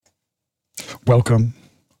Welcome,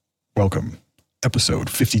 welcome. Episode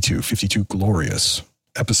 52 glorious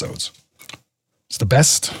episodes. It's the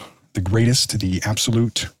best, the greatest, the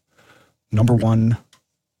absolute number one.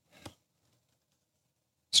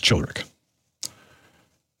 It's Childrick.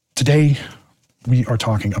 Today, we are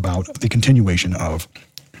talking about the continuation of,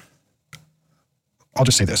 I'll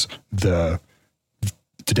just say this,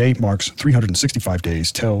 today marks 365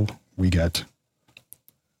 days till we get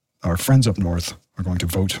our friends up north are going to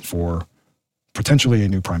vote for potentially a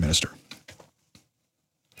new prime minister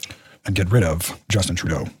and get rid of Justin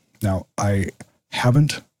Trudeau. Now, I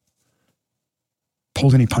haven't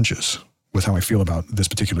pulled any punches with how I feel about this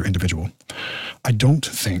particular individual. I don't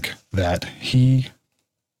think that he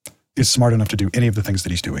is smart enough to do any of the things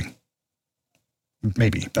that he's doing.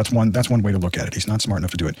 Maybe. That's one way to look at it. He's not smart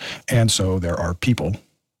enough to do it. And so there are people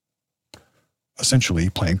essentially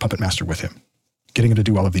playing puppet master with him, getting him to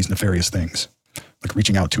do all of these nefarious things, like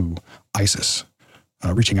reaching out to ISIS,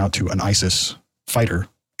 reaching out to an ISIS fighter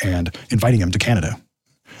and inviting him to Canada,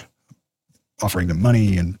 offering them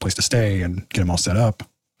money and place to stay and get them all set up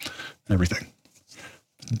and everything.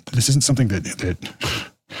 This isn't something that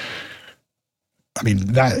I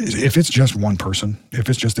mean, that if it's just one person, if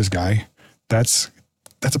it's just this guy, that's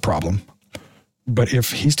a problem. But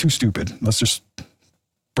if he's too stupid, let's just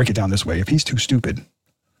break it down this way. If he's too stupid,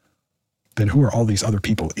 then who are all these other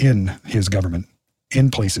people in his government, in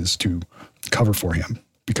places to cover for him?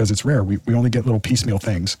 Because it's rare. We only get little piecemeal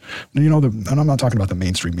things. And and I'm not talking about the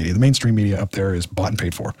mainstream media. The mainstream media up there is bought and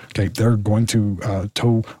paid for. Okay, they're going to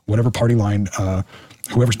toe whatever party line,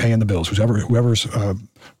 whoever's paying the bills, whoever's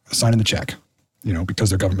signing the check, because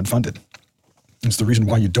they're government funded. It's the reason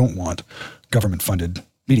why you don't want government funded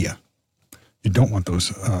media. You don't want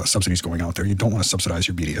those subsidies going out there. You don't want to subsidize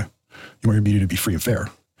your media. You want your media to be free and fair,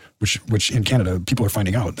 which in Canada, people are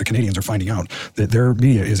finding out, the Canadians are finding out that their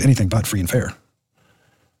media is anything but free and fair.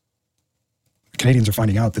 Canadians are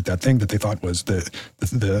finding out that thing that they thought was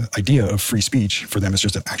the idea of free speech for them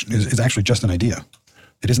is actually just an idea.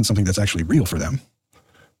 It isn't something that's actually real for them.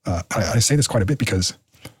 I say this quite a bit because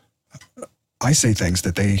I say things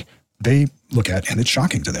that they look at and it's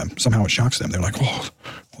shocking to them. Somehow it shocks them. They're like, "Oh,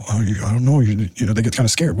 I don't know." They get kind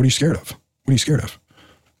of scared. What are you scared of? What are you scared of?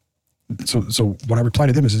 So what I reply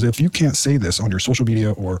to them is if you can't say this on your social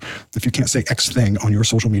media, or if you can't say X thing on your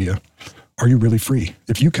social media, are you really free?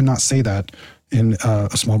 If you cannot say that in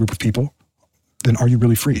a small group of people, then are you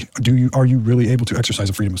really free? Are you really able to exercise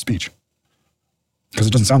a freedom of speech? Because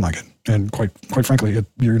it doesn't sound like it. And quite frankly,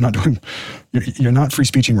 you're not free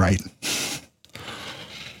speeching right.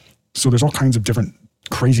 So there's all kinds of different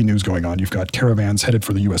crazy news going on. You've got caravans headed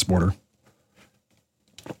for the U.S. border.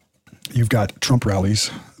 You've got Trump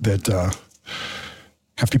rallies that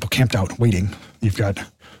have people camped out waiting. You've got,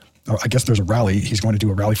 I guess there's a rally. He's going to do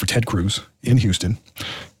a rally for Ted Cruz in Houston.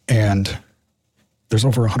 And there's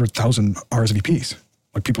over 100,000 RSVPs.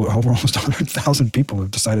 Like over almost 100,000 people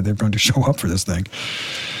have decided they're going to show up for this thing.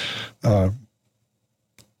 I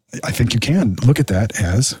think you can look at that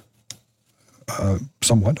as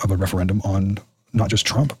somewhat of a referendum on not just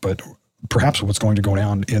Trump, but perhaps what's going to go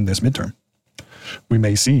down in this midterm. We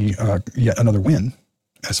may see yet another win,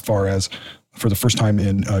 as far as for the first time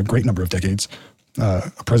in a great number of decades,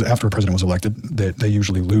 after a president was elected, they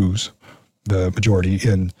usually lose the majority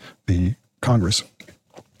in the Congress.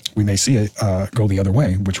 We may see it go the other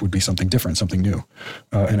way, which would be something different, something new.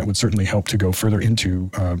 And it would certainly help to go further into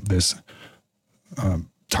this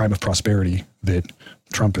time of prosperity that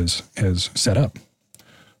Trump has set up,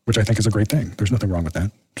 which I think is a great thing. There's nothing wrong with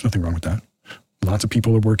that. There's nothing wrong with that. Lots of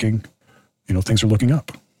people are working. Things are looking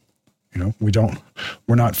up.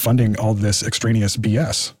 We're not funding all this extraneous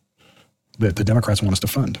BS that the Democrats want us to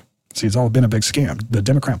fund. See, it's all been a big scam. The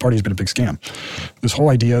Democrat Party has been a big scam. This whole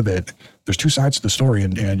idea that there's two sides to the story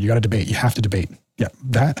and you got to debate. You have to debate. Yeah,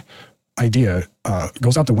 that idea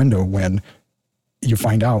goes out the window when you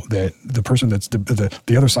find out that the person that's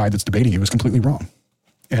the other side that's debating you is completely wrong.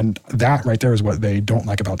 And that right there is what they don't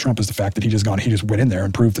like about Trump, is the fact that he just went in there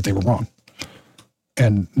and proved that they were wrong.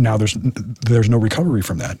 And now there's no recovery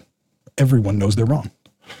from that. Everyone knows they're wrong.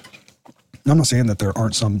 Now, I'm not saying that there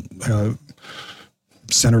aren't some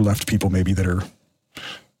center-left people maybe that are,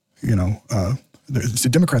 the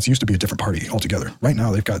Democrats used to be a different party altogether. Right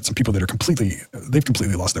now, they've got some people that they've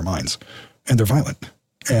completely lost their minds, and they're violent,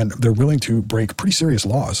 and they're willing to break pretty serious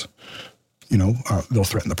laws. They'll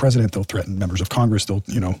threaten the president, they'll threaten members of Congress, they'll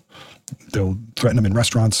threaten them in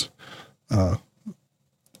restaurants. You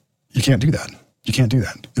can't do that. You can't do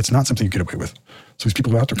that. It's not something you get away with. So these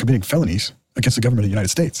people are out there committing felonies against the government of the United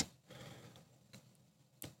States.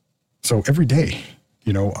 So every day,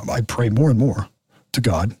 I pray more and more to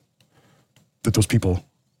God that those people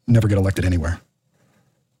never get elected anywhere.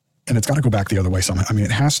 And it's got to go back the other way somehow. I mean,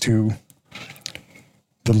 it has to,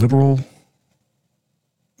 the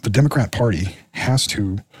Democrat Party has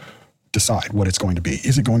to decide what it's going to be.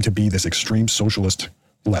 Is it going to be this extreme socialist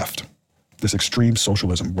left? This extreme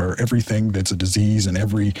socialism where everything that's a disease and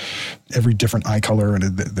every different eye color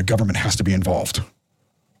and the government has to be involved,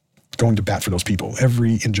 going to bat for those people.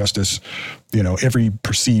 Every injustice, every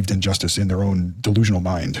perceived injustice in their own delusional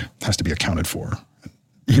mind has to be accounted for.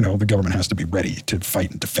 The government has to be ready to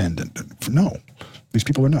fight and defend. No, these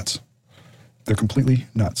people are nuts. They're completely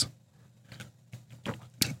nuts.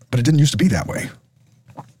 But it didn't used to be that way.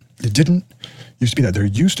 It didn't used to be that. There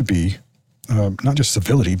used to be not just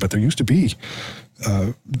civility, but there used to be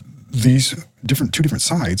these two different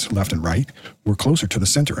sides, left and right, were closer to the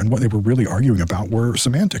center. And what they were really arguing about were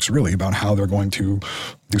semantics, really, about how they're going to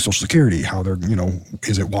do Social Security, how they're,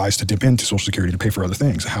 is it wise to dip into Social Security to pay for other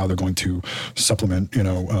things, how they're going to supplement,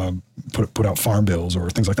 put out farm bills or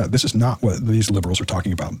things like that. This is not what these liberals are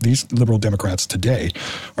talking about. These liberal Democrats today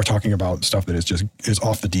are talking about stuff that is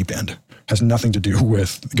off the deep end, has nothing to do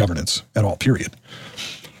with governance at all, period.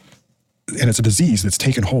 And it's a disease that's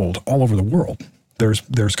taken hold all over the world.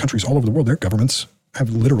 There's countries all over the world, their governments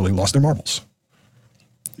have literally lost their marbles.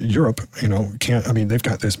 Europe, they've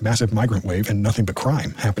got this massive migrant wave and nothing but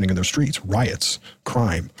crime happening in their streets, riots,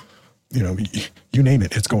 crime, you name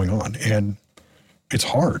it, it's going on. And it's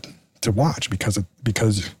hard to watch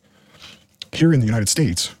because here in the United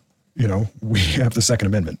States, we have the Second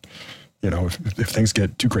Amendment. If things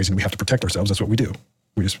get too crazy and we have to protect ourselves, that's what we do.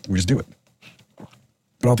 We just do it.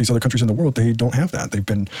 But all these other countries in the world, they don't have that. They've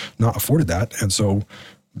been not afforded that. And so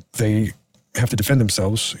they have to defend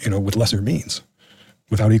themselves, with lesser means,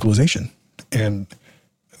 without equalization. And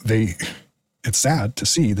it's sad to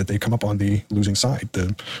see that they come up on the losing side,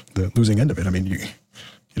 the losing end of it. I mean,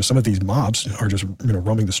 some of these mobs are just,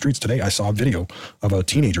 roaming the streets today. I saw a video of a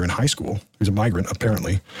teenager in high school who's a migrant,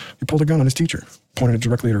 apparently. He pulled a gun on his teacher, pointed it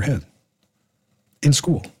directly at her head in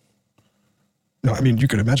school. No, I mean, you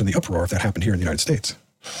could imagine the uproar if that happened here in the United States.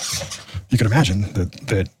 You can imagine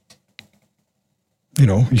that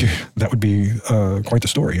would be quite the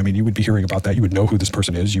story. I mean, you would be hearing about that. You would know who this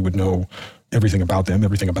person is. You would know everything about them,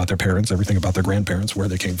 everything about their parents, everything about their grandparents, where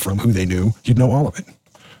they came from, who they knew. You'd know all of it.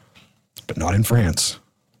 But not in France.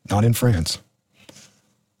 Not in France.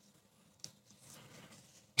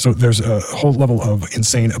 So there's a whole level of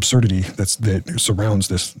insane absurdity that surrounds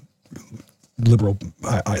this liberal,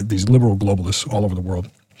 these liberal globalists all over the world.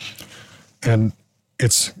 And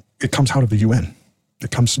it comes out of the UN. It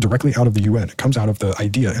comes directly out of the UN. It comes out of the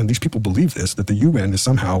idea, and these people believe this, that the UN is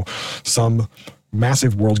somehow some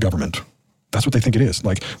massive world government. That's what they think it is.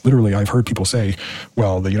 Like, literally, I've heard people say,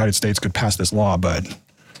 well, the United States could pass this law, but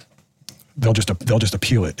they'll just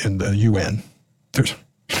appeal it in the UN. There's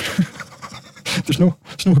no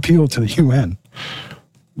appeal to the UN.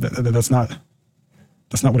 That's not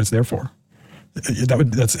what it's there for.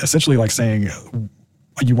 That's essentially like saying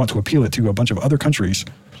you want to appeal it to a bunch of other countries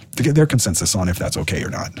to get their consensus on if that's okay or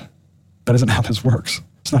not. That isn't how this works.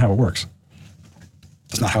 It's not how it works.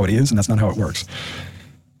 That's not how it is, and that's not how it works.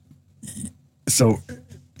 So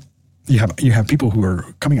you have people who are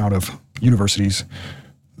coming out of universities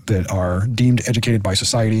that are deemed educated by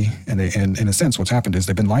society, and in a sense, what's happened is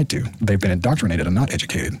they've been lied to. They've been indoctrinated and not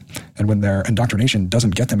educated. And when their indoctrination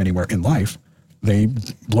doesn't get them anywhere in life, they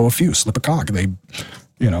blow a fuse, slip a cog.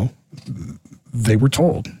 They were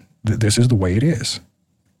told that this is the way it is.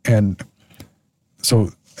 And so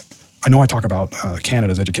I know I talk about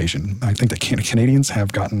Canada's education. I think that Canadians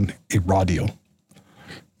have gotten a raw deal.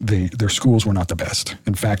 Their schools were not the best.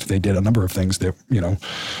 In fact, they did a number of things that,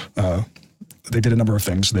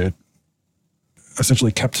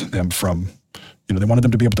 essentially kept them from, they wanted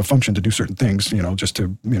them to be able to function, to do certain things, just to,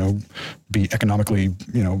 be economically,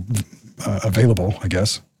 available, I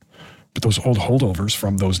guess. But those old holdovers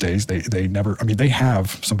from those days, they never, they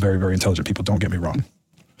have some very, very intelligent people, don't get me wrong.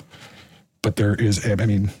 But there's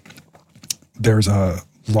a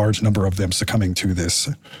large number of them succumbing to this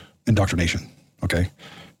indoctrination, okay?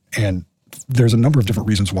 And there's a number of different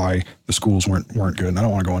reasons why the schools weren't good. And I don't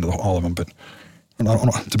want to go into all of them, but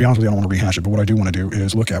to be honest with you, I don't want to rehash it. But what I do want to do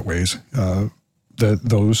is look at ways that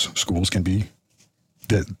those schools can be,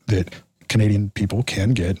 that Canadian people can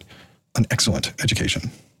get an excellent education.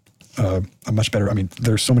 A much better,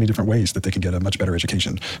 there's so many different ways that they can get a much better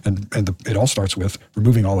education. And it all starts with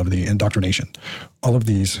removing all of the indoctrination. All of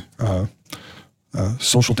these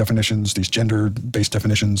social definitions, these gender-based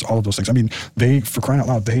definitions, all of those things. For crying out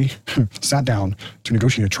loud, they sat down to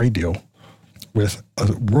negotiate a trade deal with a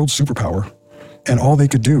world superpower, and all they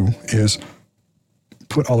could do is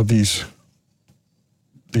put all of these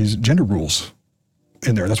these gender rules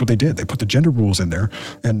in there. That's what they did. They put the gender rules in there.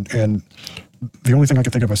 And the only thing I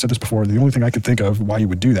could think of, I said this before, the only thing I could think of why you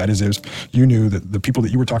would do that is you knew that the people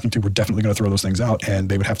that you were talking to were definitely going to throw those things out, and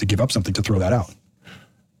they would have to give up something to throw that out.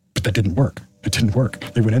 But that didn't work. It didn't work.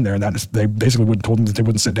 They went in there, and they basically told them that they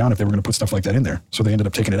wouldn't sit down if they were going to put stuff like that in there. So they ended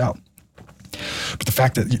up taking it out. But the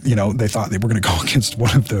fact that, they thought they were going to go against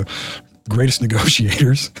one of the greatest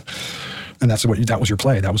negotiators, and that was your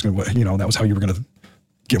play. That was going to, that was how you were going to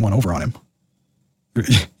get one over on him.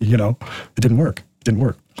 It didn't work. It didn't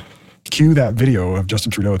work. Cue that video of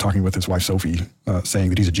Justin Trudeau talking with his wife, Sophie, saying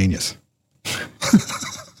that he's a genius.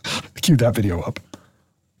 Cue that video up.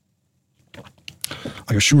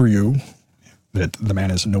 I assure you that the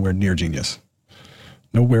man is nowhere near genius.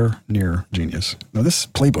 Nowhere near genius. Now, this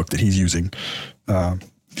playbook that he's using,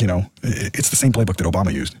 it's the same playbook that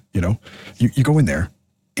Obama used. You go in there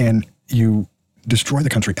and you destroy the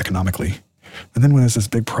country economically. And then when there's this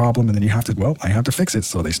big problem, and then I have to fix it.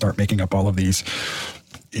 So they start making up all of these,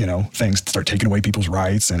 things, start taking away people's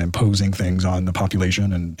rights and imposing things on the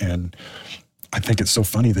population. And I think it's so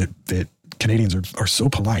funny that Canadians are so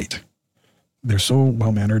polite. They're so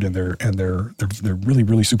well-mannered, and they're really,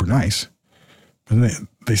 really super nice. And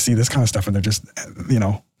they see this kind of stuff, and they're just,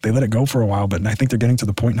 they let it go for a while. But I think they're getting to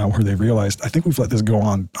the point now where they realized, I think we've let this go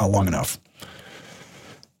on long enough.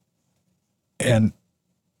 And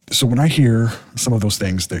so when I hear some of those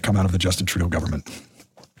things that come out of the Justin Trudeau government,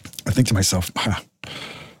 I think to myself,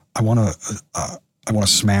 I want to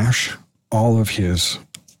smash all of his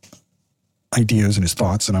ideas and his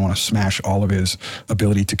thoughts, and I want to smash all of his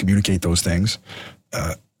ability to communicate those things,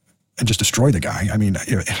 and just destroy the guy. I mean,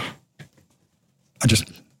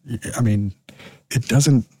 it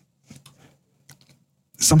doesn't.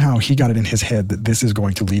 Somehow he got it in his head that this is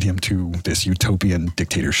going to lead him to this utopian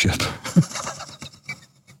dictatorship.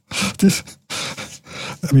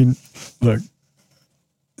 Look,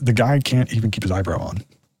 the guy can't even keep his eyebrow on.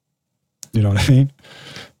 You know what I mean?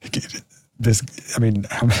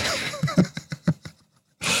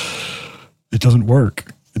 It doesn't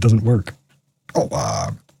work. It doesn't work. Oh,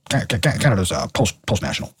 Canada's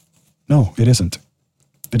post-national. No, it isn't.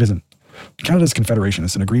 It isn't. Canada's confederation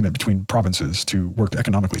is an agreement between provinces to work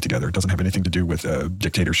economically together. It doesn't have anything to do with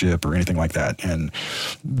dictatorship or anything like that. And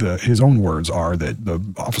his own words are that the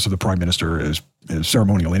office of the prime minister is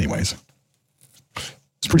ceremonial anyways.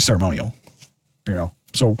 It's pretty ceremonial,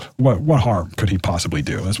 So what harm could he possibly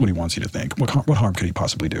do? That's what he wants you to think. What harm could he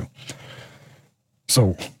possibly do?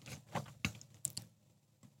 So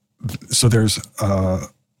there's a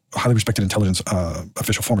highly respected intelligence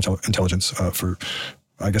official, former intelligence for.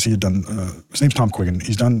 I guess he had done, his name's Tom Quiggin.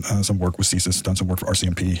 He's done some work with CSIS, done some work for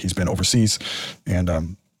RCMP. He's been overseas, and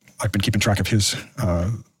I've been keeping track of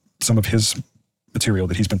some of his material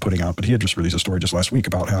that he's been putting out. But he had just released a story just last week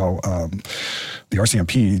about how the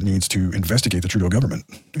RCMP needs to investigate the Trudeau government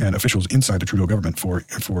and officials inside the Trudeau government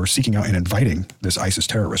for seeking out and inviting this ISIS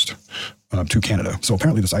terrorist to Canada. So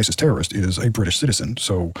apparently this ISIS terrorist is a British citizen.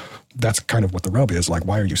 So that's kind of what the rub is. Like,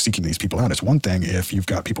 why are you seeking these people out? It's one thing if you've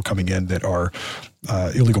got people coming in that are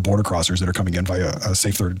illegal border crossers that are coming in via a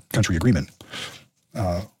safe third country agreement,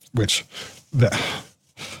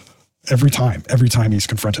 every time he's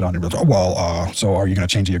confronted on it, so are you going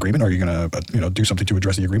to change the agreement? Are you going to do something to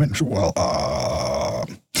address the agreement?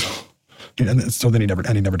 And so then he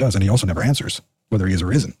never does, and he also never answers whether he is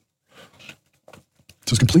or isn't.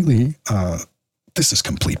 So it's completely, this is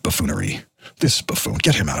complete buffoonery. This buffoon,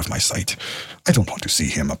 get him out of my sight. I don't want to see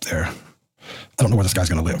him up there. I don't know where this guy's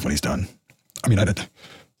going to live when he's done.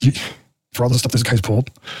 For all the stuff this guy's pulled,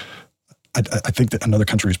 I think that another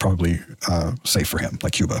country is probably safe for him,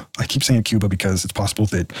 like Cuba. I keep saying Cuba because it's possible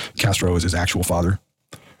that Castro is his actual father.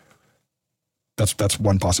 That's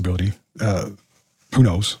one possibility. Who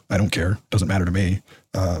knows? I don't care. Doesn't matter to me.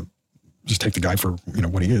 Just take the guy for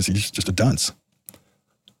what he is. He's just a dunce.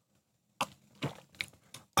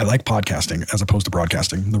 I like podcasting as opposed to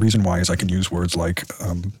broadcasting. The reason why is I can use words like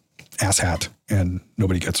asshat, and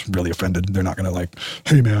nobody gets really offended. They're not going to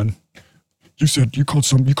hey man, you called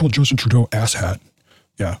Justin Trudeau asshat.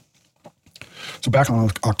 Yeah. So back on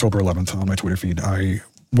October 11th on my Twitter feed, I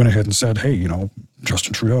went ahead and said, hey,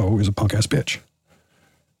 Justin Trudeau is a punk ass bitch.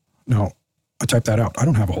 Now, I typed that out. I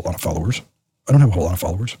don't have a whole lot of followers. All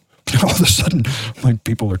of a sudden,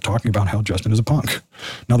 people are talking about how Justin is a punk.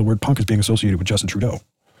 Now the word punk is being associated with Justin Trudeau.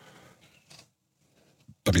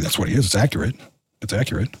 That's what he is. It's accurate.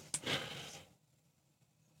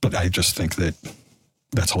 But I just think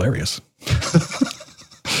that's hilarious.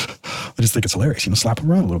 I just think it's hilarious. Slap him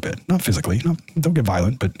around a little bit. Not physically. Don't get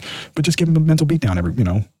violent, but just give him a mental beatdown every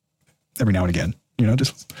now and again.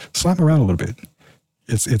 Just slap him around a little bit.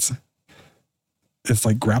 It's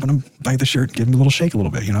like grabbing him by the shirt, giving him a little shake a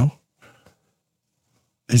little bit, you know?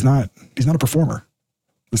 He's not a performer.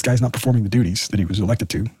 This guy's not performing the duties that he was elected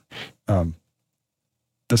to. I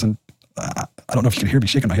don't know if you can hear me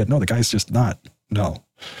shaking my head. No, the guy's just not. No.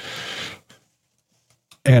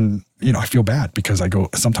 And, you know, I feel bad because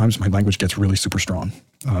sometimes my language gets really super strong.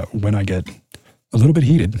 When I get a little bit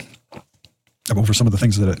heated over some of the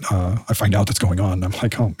things that I find out that's going on, I'm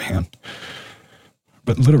like, oh man.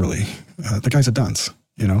 But literally, the guy's a dunce.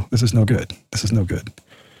 You know, this is no good. This is no good.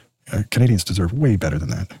 Canadians deserve way better than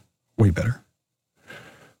that. Way better.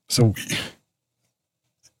 So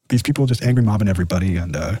these people just angry mobbing everybody.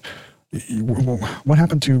 And what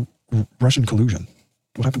happened to Russian collusion?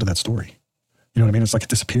 What happened to that story? You know what I mean? It's like it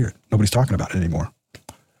disappeared. Nobody's talking about it anymore.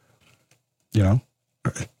 You know?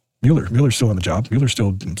 Mueller's still on the job. Mueller's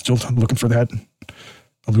still looking for that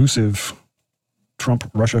elusive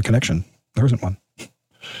Trump-Russia connection. There isn't one.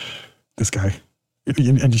 This guy.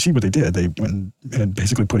 And you see what they did. They went and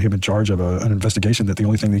basically put him in charge of an investigation that the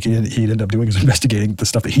only thing that he'd end up doing is investigating the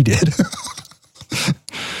stuff that he did.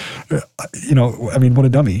 You know, I mean, what a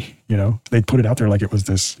dummy, you know. They put it out there like it was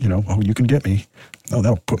this, you know, oh, you can get me. Oh,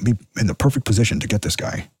 that'll put me in the perfect position to get this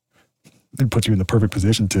guy. It puts you in the perfect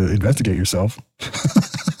position to investigate yourself.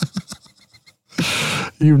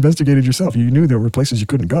 You investigated yourself. You knew there were places you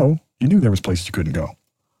couldn't go. You knew there was places you couldn't go.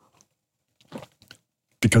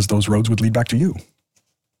 Because those roads would lead back to you.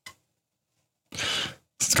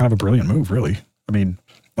 It's kind of a brilliant move, really. I mean,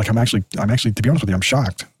 like I'm actually, to be honest with you, I'm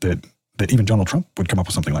shocked that even Donald Trump would come up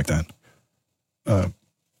with something like that.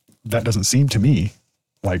 That doesn't seem to me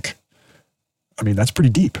like, I mean, that's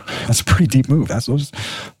pretty deep. That's a pretty deep move. That's some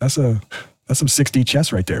 6D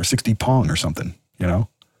chess right there, 6D Pong or something, you know?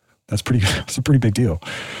 That's a pretty big deal.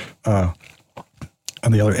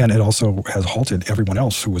 On the other end, it also has halted everyone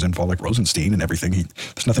else who was involved, like Rosenstein and everything.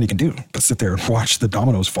 There's nothing he can do but sit there and watch the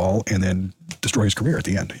dominoes fall and then destroy his career at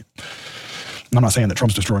the end. And I'm not saying that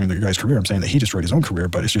Trump's destroying the guy's career. I'm saying that he destroyed his own career,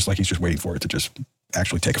 but it's just like he's just waiting for it to just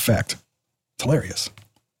actually take effect. It's hilarious.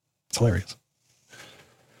 It's hilarious.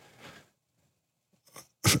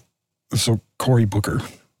 So Cory Booker,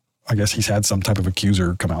 I guess he's had some type of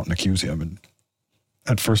accuser come out and accuse him. And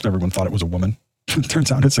at first everyone thought it was a woman. It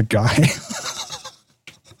turns out it's a guy.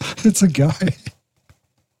 It's a guy.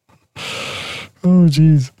 Oh,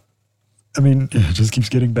 geez. I mean, it just keeps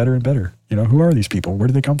getting better and better. You know, who are these people? Where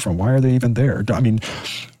do they come from? Why are they even there? I mean,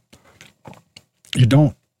 you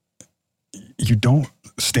don't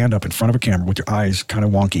stand up in front of a camera with your eyes kind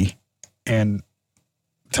of wonky and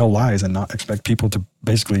tell lies and not expect people to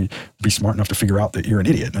basically be smart enough to figure out that you're an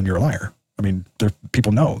idiot and you're a liar. I mean,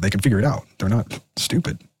 people know. They can figure it out. They're not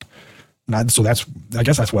stupid. I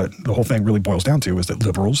guess that's what the whole thing really boils down to, is that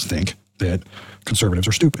liberals think that conservatives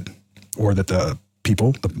are stupid, or that the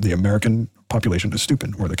people, the American population is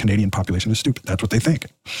stupid, or the Canadian population is stupid. That's what they think.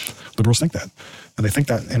 Liberals think that. And they think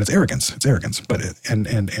that, and it's arrogance. It's arrogance. But and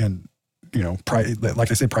you know, pride, like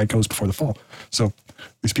they say, pride goes before the fall. So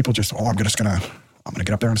these people just, I'm gonna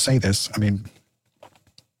get up there and say this. I mean,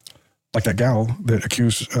 like that gal that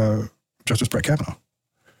accused Justice Brett Kavanaugh.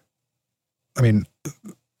 I mean,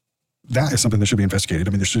 that is something that should be investigated.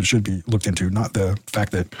 I mean, this should be looked into, not the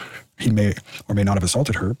fact that he may or may not have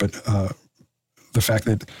assaulted her, but the fact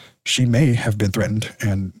that she may have been threatened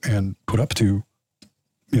and put up to,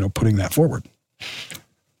 you know, putting that forward.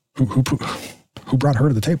 Who brought her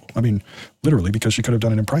to the table? I mean, literally, because she could have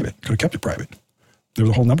done it in private, could have kept it private. There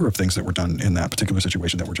was a whole number of things that were done in that particular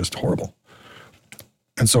situation that were just horrible.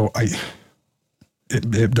 And so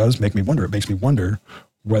it does make me wonder. It makes me wonder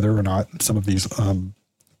whether or not some of these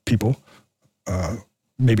people,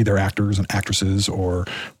 maybe they're actors and actresses, or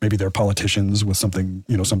maybe they're politicians with something,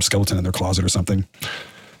 you know, some skeleton in their closet or something.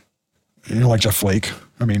 You know, like Jeff Flake.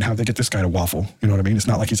 I mean, how'd they get this guy to waffle? You know what I mean? It's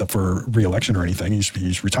not like he's up for re-election or anything.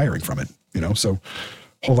 He's retiring from it, you know? So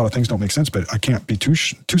a whole lot of things don't make sense, but I can't be too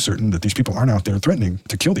certain that these people aren't out there threatening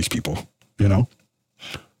to kill these people, you know?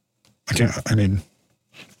 I mean,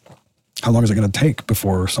 how long is it going to take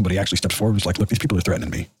before somebody actually steps forward and is like, look, these people are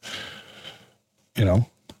threatening me, you know?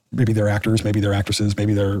 Maybe they're actors, maybe they're actresses,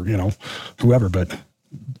 maybe they're, you know, whoever. But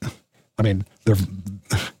I mean,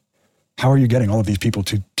 how are you getting all of these people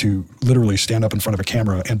to literally stand up in front of a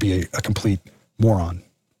camera and be a complete moron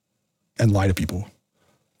and lie to people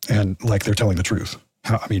and like they're telling the truth?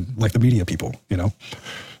 I mean, like the media people, you know,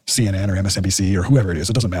 CNN or MSNBC or whoever it is,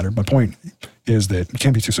 it doesn't matter. My point is that you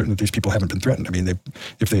can't be too certain that these people haven't been threatened. I mean,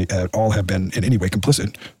 if they all have been in any way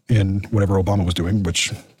complicit in whatever Obama was doing,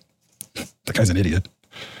 which the guy's an idiot.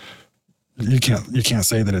 You can't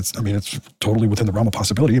say that it's totally within the realm of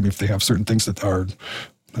possibility. I mean, if they have certain things that are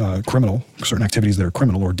criminal, certain activities that are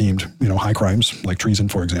criminal or deemed, high crimes, like treason,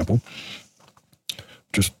 for example.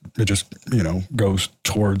 It just goes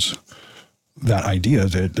towards that idea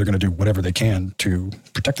that they're going to do whatever they can to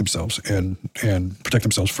protect themselves and protect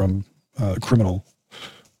themselves from criminal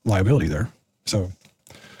liability there. So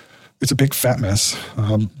it's a big fat mess.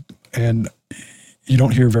 And you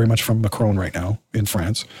don't hear very much from Macron right now in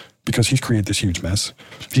France because he's created this huge mess.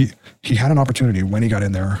 He had an opportunity when he got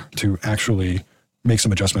in there to actually make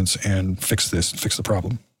some adjustments and fix the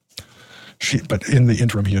problem. But in the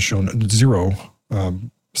interim, he has shown zero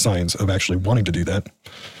signs of actually wanting to do that.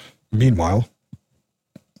 Meanwhile,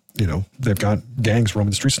 they've got gangs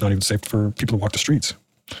roaming the streets. It's not even safe for people to walk the streets.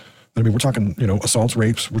 I mean, we're talking, assaults,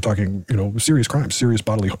 rapes. We're talking, serious crimes, serious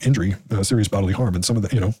bodily injury, serious bodily harm. And some of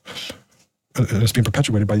the, and it's being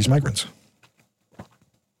perpetuated by these migrants.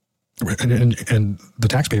 And the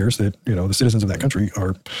taxpayers that, the citizens of that country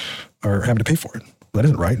are having to pay for it. That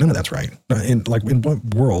isn't right. None of that's right. In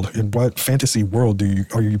what fantasy world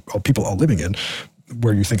are people all living in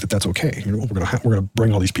where you think that that's okay? We're going to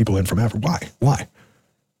bring all these people in from Africa. Why?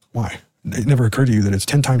 It never occurred to you that it's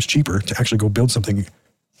 10 times cheaper to actually go build something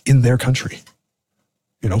in their country.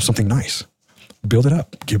 Something nice. Build it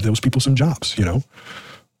up. Give those people some jobs,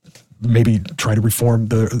 Maybe try to reform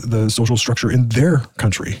the social structure in their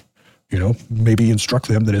country. Maybe instruct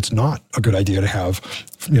them that it's not a good idea to have,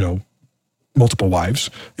 multiple wives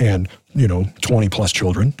and, 20 plus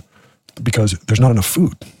children because there's not enough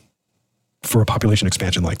food for a population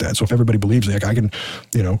expansion like that. So if everybody believes like I can,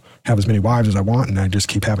 have as many wives as I want and I just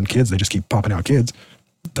keep having kids, they just keep popping out kids,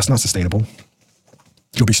 that's not sustainable.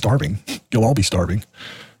 You'll be starving. You'll all be starving.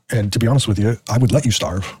 And to be honest with you, I would let you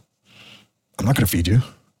starve. I'm not going to feed you.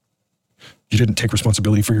 You didn't take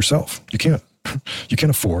responsibility for yourself. You can't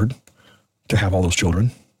afford to have all those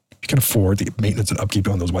children. You can't afford the maintenance and upkeep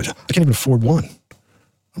on those wives. I can't even afford one.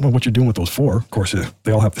 I don't know what you're doing with those 4. Of course,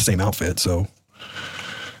 they all have the same outfit. So,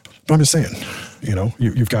 but I'm just saying,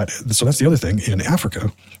 you've got, so that's the other thing in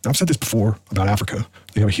Africa. I've said this before about Africa.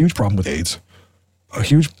 They have a huge problem with AIDS. A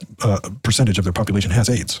huge percentage of their population has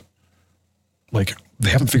AIDS. Like, they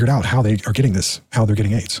haven't figured out how they are getting this, how they're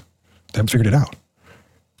getting AIDS. They haven't figured it out.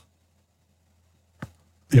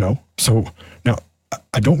 So now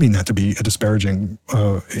I don't mean that to be in a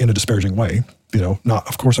disparaging way.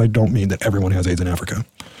 Of course I don't mean that everyone has AIDS in Africa,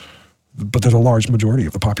 but there's a large majority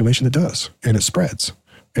of the population that does, and it spreads.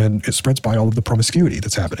 And it spreads by all of the promiscuity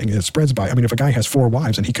that's happening. And it spreads by, if a guy has 4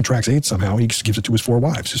 wives and he contracts AIDS somehow, he gives it to his 4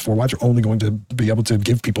 wives. His 4 wives are only going to be able to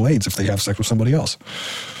give people AIDS if they have sex with somebody else.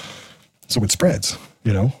 So it spreads,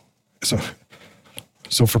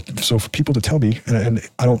 So for people to tell me, and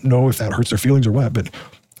I don't know if that hurts their feelings or what, but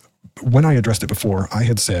when I addressed it before, I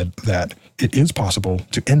had said that it is possible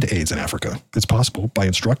to end AIDS in Africa. It's possible by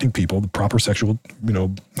instructing people the proper sexual,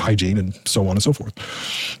 hygiene and so on and so forth.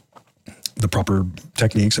 The proper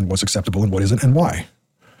techniques and what's acceptable and what isn't and why.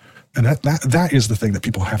 And that is the thing that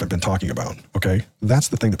people haven't been talking about, okay? That's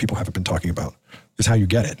the thing that people haven't been talking about, is how you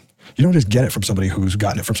get it. You don't just get it from somebody who's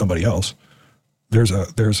gotten it from somebody else. There's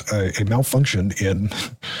a malfunction in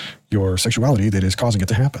your sexuality that is causing it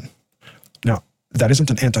to happen. Now, that isn't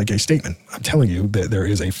an anti-gay statement. I'm telling you that there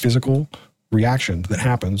is a physical reaction that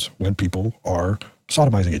happens when people are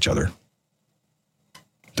sodomizing each other.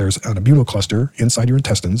 There's an immunocluster inside your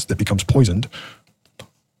intestines that becomes poisoned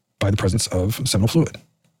by the presence of seminal fluid.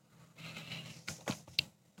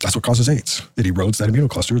 That's what causes AIDS. It erodes that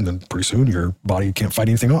immunocluster, and then pretty soon your body can't fight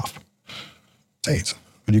anything off. It's AIDS,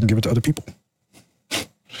 and you can give it to other people.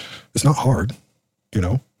 It's not hard,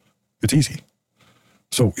 it's easy.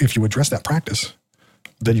 So if you address that practice,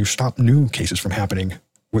 then you stop new cases from happening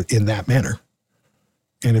in that manner.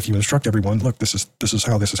 And if you instruct everyone, look, this is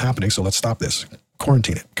how this is happening, so let's stop this.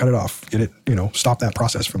 Quarantine it, cut it off, get it, stop that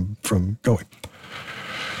process from going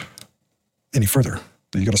any further.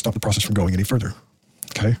 You got to stop the process from going any further.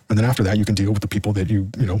 Okay? And then after that, you can deal with the people that you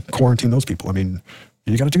quarantine those people. You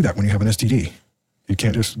got to do that when you have an STD. You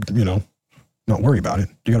can't just, not worry about it.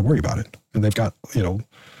 You got to worry about it. And they've got,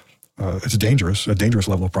 it's a dangerous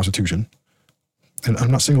level of prostitution. And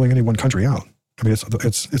I'm not singling any one country out.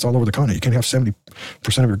 It's all over the continent. You can't have 60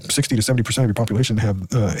 to 70% of your population have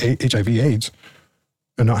HIV/AIDS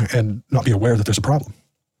and not be aware that there's a problem.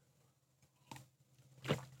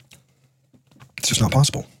 It's just not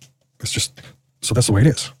possible. So that's the way it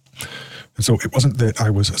is. And so it wasn't that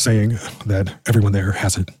I was saying that everyone there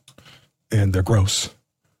has it and they're gross.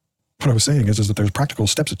 What I was saying is that there's practical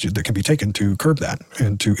steps that can be taken to curb that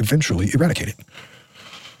and to eventually eradicate it.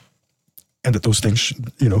 And that those things,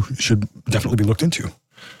 should definitely be looked into.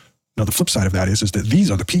 Now, the flip side of that is that these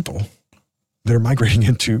are the people that are migrating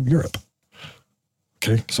into Europe.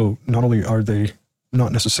 Okay, so not only are they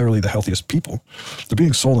not necessarily the healthiest people, they're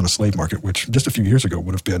being sold in a slave market, which just a few years ago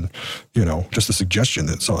would have been, just a suggestion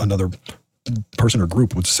that another person or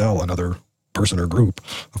group would sell another person or group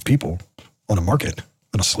of people on a market,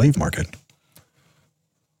 on a slave market.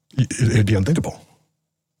 It'd be unthinkable.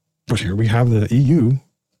 But here we have the EU,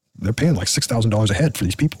 they're paying like $6,000 a head for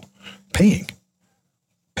these people. Paying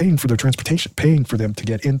for their transportation, paying for them to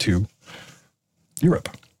get into Europe.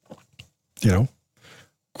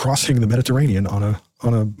 Crossing the Mediterranean on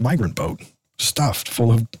a migrant boat, stuffed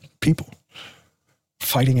full of people,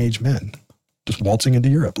 fighting age men, just waltzing into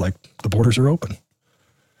Europe like the borders are open.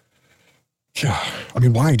 Yeah, I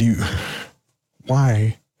mean, why do you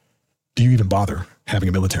even bother having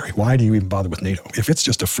a military? Why do you even bother with NATO? If it's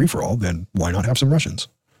just a free-for-all, then why not have some Russians?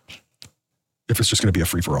 If it's just going to be a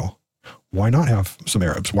free-for-all, why not have some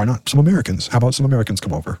Arabs? Why not some Americans? How about some Americans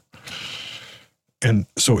come over? And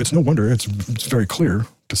so it's no wonder, it's very clear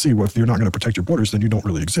to see, well, if you're not going to protect your borders, then you don't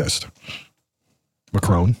really exist.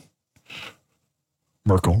 Macron,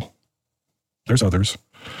 Merkel, there's others.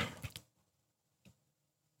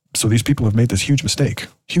 So these people have made this huge mistake,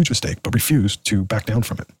 but refused to back down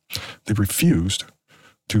from it. They've refused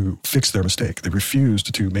to fix their mistake. They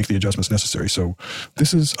refused to make the adjustments necessary. So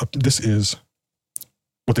this is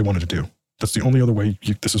what they wanted to do. That's the only other way.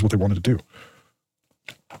 This is what they wanted to do.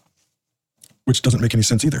 Which doesn't make any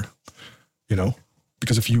sense either,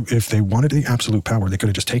 because if they wanted the absolute power, they could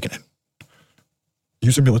have just taken it.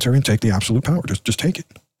 Use their military and take the absolute power. Just take it.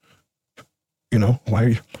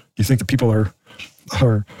 Why you think that people are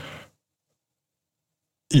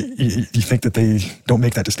you think that they don't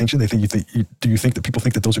make that distinction? Do you think that people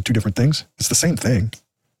think that those are two different things? It's the same thing.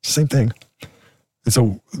 It's the same thing. And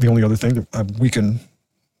so the only other thing that we can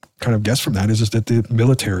kind of guess from that is that the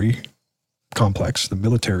military complex, the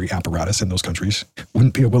military apparatus in those countries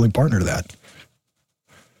wouldn't be a willing partner to that.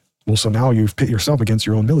 Well, so now you've pit yourself against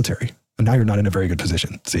your own military, and now you're not in a very good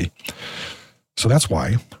position. See? So that's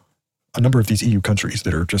why a number of these EU countries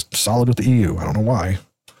that are just solid with the EU, I don't know why,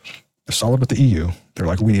 they're solid with the EU. They're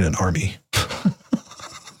like, we need an army.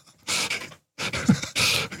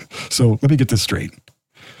 So let me get this straight.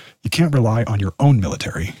 You can't rely on your own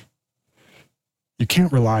military. You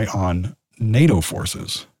can't rely on NATO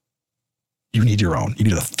forces. You need your own. You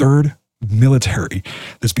need a third military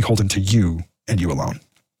that's beholden to you and you alone.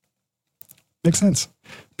 Makes sense.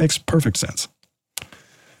 Makes perfect sense.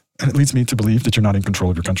 And it leads me to believe that you're not in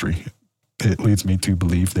control of your country. It leads me to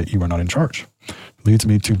believe that you are not in charge. It leads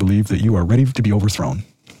me to believe that you are ready to be overthrown.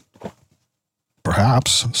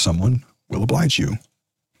 Perhaps someone will oblige you.